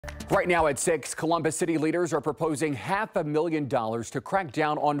Right now at 6, Columbus city leaders are proposing $500,000 to crack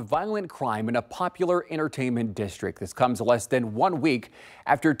down on violent crime in a popular entertainment district. This comes less than 1 week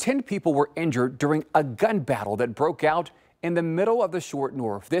after 10 people were injured during a gun battle that broke out in the middle of the Short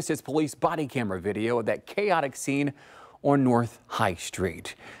North. This is police body camera video of that chaotic scene on North High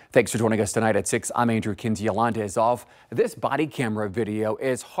Street. Thanks for joining us tonight at 6. I'm Andrew Kinsey. Yolanda is off. This body camera video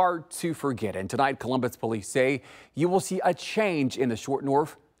is hard to forget. And tonight, Columbus police say you will see a change in the Short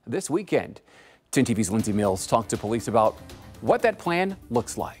North this weekend. 10 TV's Lindsay Mills talked to police about what that plan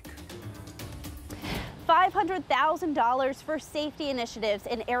looks like. $500,000 for safety initiatives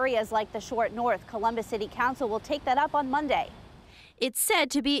in areas like the Short North. Columbus City Council will take that up on Monday. It's said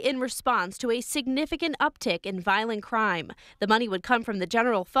to be in response to a significant uptick in violent crime. The money would come from the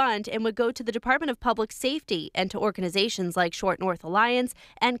general fund and would go to the Department of Public Safety and to organizations like Short North Alliance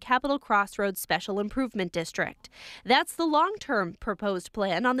and Capitol Crossroads Special Improvement District. That's the long-term proposed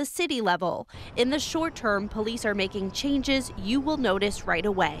plan on the city level. In the short term, police are making changes you will notice right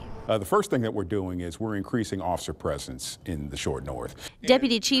away. The first thing that we're doing is we're increasing officer presence in the Short North.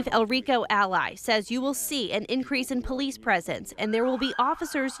 Deputy Chief Elrico Ally says you will see an increase in police presence, and there will be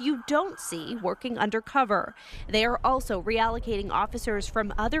officers you don't see working undercover. They are also reallocating officers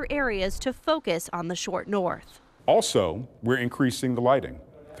from other areas to focus on the Short North. Also, we're increasing the lighting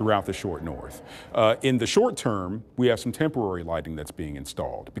throughout the Short North. In the short term, we have some temporary lighting that's being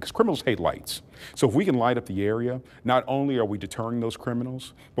installed because criminals hate lights. So if we can light up the area, not only are we deterring those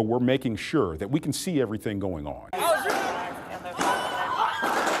criminals, but we're making sure that we can see everything going on.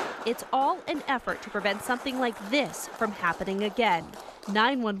 It's all an effort to prevent something like this from happening again.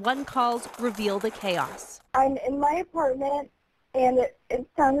 911 calls reveal the chaos. I'm in my apartment, and it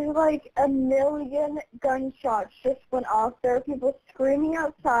sounded like a million gunshots just went off. There are people screaming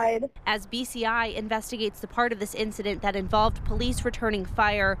outside. As BCI investigates the part of this incident that involved police returning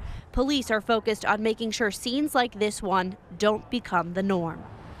fire, police are focused on making sure scenes like this one don't become the norm.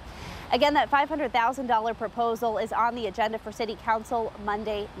 Again, that $500,000 proposal is on the agenda for City Council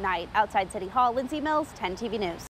Monday night. Outside City Hall, Lindsay Mills, 10 TV News.